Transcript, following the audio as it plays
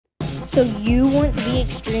So you want to be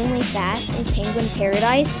extremely fast in Penguin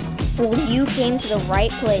Paradise? Well, you came to the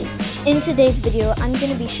right place. In today's video, I'm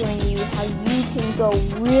going to be showing you how you can go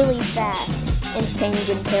really fast in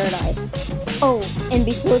Penguin Paradise. Oh, and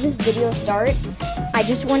before this video starts, I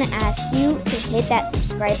just want to ask you to hit that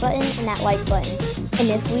subscribe button and that like button. And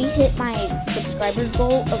if we hit my subscriber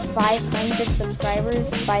goal of 500 subscribers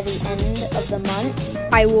by the end of the month,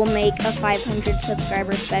 I will make a 500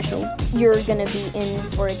 subscriber special. You're gonna be in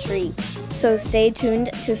for a treat. So stay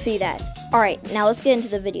tuned to see that. Alright, now let's get into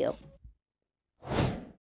the video.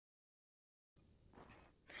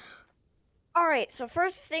 Alright, so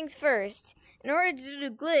first things first. In order to do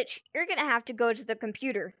the glitch, you're gonna have to go to the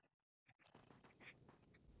computer.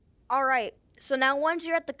 Alright, so now once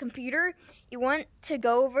you're at the computer, you want to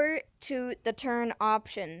go over to the turn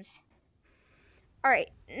options. Alright,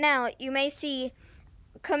 now you may see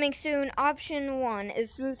coming soon, option 1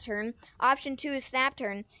 is smooth turn, option 2 is snap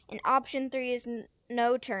turn, and option 3 is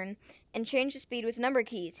no turn, and change the speed with number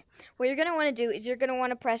keys. What you're going to want to do is you're going to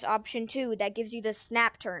want to press option 2, that gives you the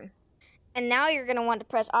snap turn. And now you're going to want to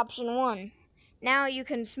press option 1. Now you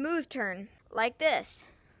can smooth turn, like this.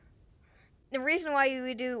 The reason why you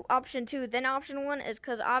would do option 2, then option 1 is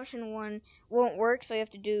because option 1 won't work, so you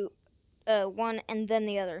have to do 1 and then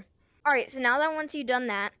the other. Alright, so now that once you've done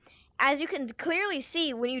that, as you can clearly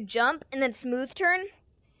see, when you jump and then smooth turn,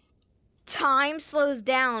 time slows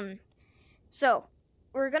down. So,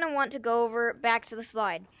 we're going to want to go over back to the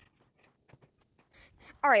slide.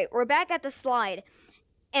 Alright, we're back at the slide.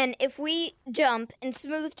 And if we jump and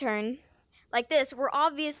smooth turn, like this, we're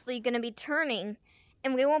obviously going to be turning,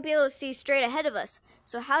 and we won't be able to see straight ahead of us.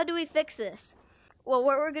 So how do we fix this? Well,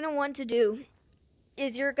 what we're going to want to do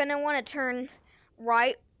is you're going to want to turn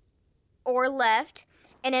right or left,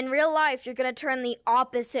 and in real life, you're going to turn the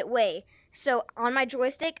opposite way. So on my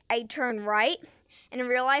joystick, I turn right, and in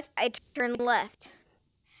real life, I turn left,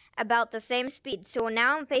 about the same speed. So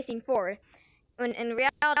now I'm facing forward, when in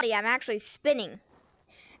reality, I'm actually spinning.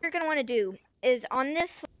 What you're going to want to do is on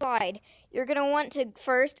this slide, you're going to want to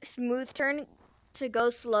first smooth turn to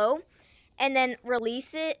go slow, and then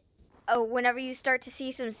release it whenever you start to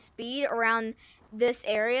see some speed around this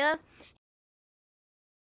area.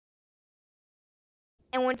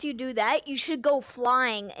 And once you do that, you should go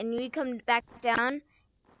flying, and when you come back down,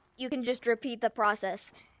 you can just repeat the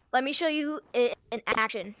process. Let me show you it in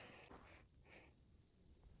action.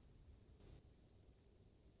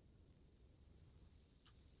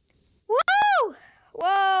 Woo!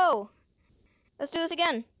 Whoa! Let's do this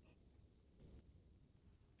again.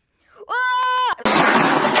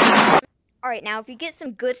 Alright, now if you get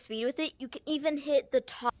some good speed with it, you can even hit the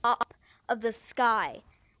top of the sky.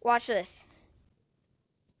 Watch this.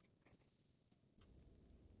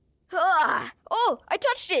 Oh, I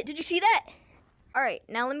touched it! Did you see that? Alright,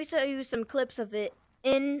 now let me show you some clips of it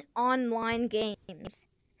in online games.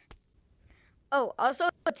 Oh, also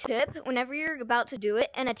a tip, whenever you're about to do it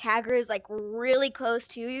and a tagger is like really close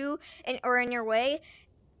to you or in your way,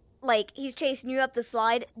 like he's chasing you up the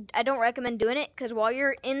slide, I don't recommend doing it, because while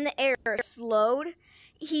you're in the air slowed,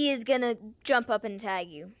 he is gonna jump up and tag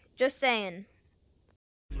you. Just saying.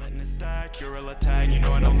 Letting it stack, you're a tag, you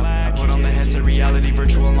know I don't lag. I put on the headset, reality,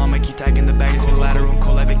 virtual, I'ma keep tagging the bag is collateral.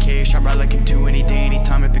 Cool, I vacation, I ride like him too, any day,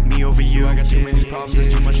 anytime, I pick me over you. I got too many problems, there's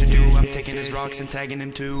too much to do. I'm taking his rocks and tagging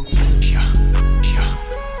him too.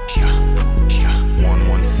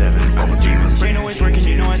 117, I'm a demon. Brain always working,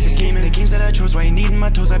 you know I say scheming. The games that I chose, why you needing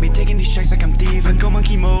my toes? I be taking these checks like I'm thieving. I go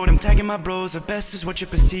monkey mode, I'm tagging my bros, the best is what you're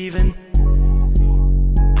perceiving.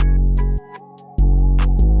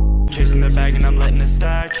 Chasing the bag and I'm letting it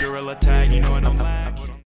stack. You're a tag, you know I don't lag.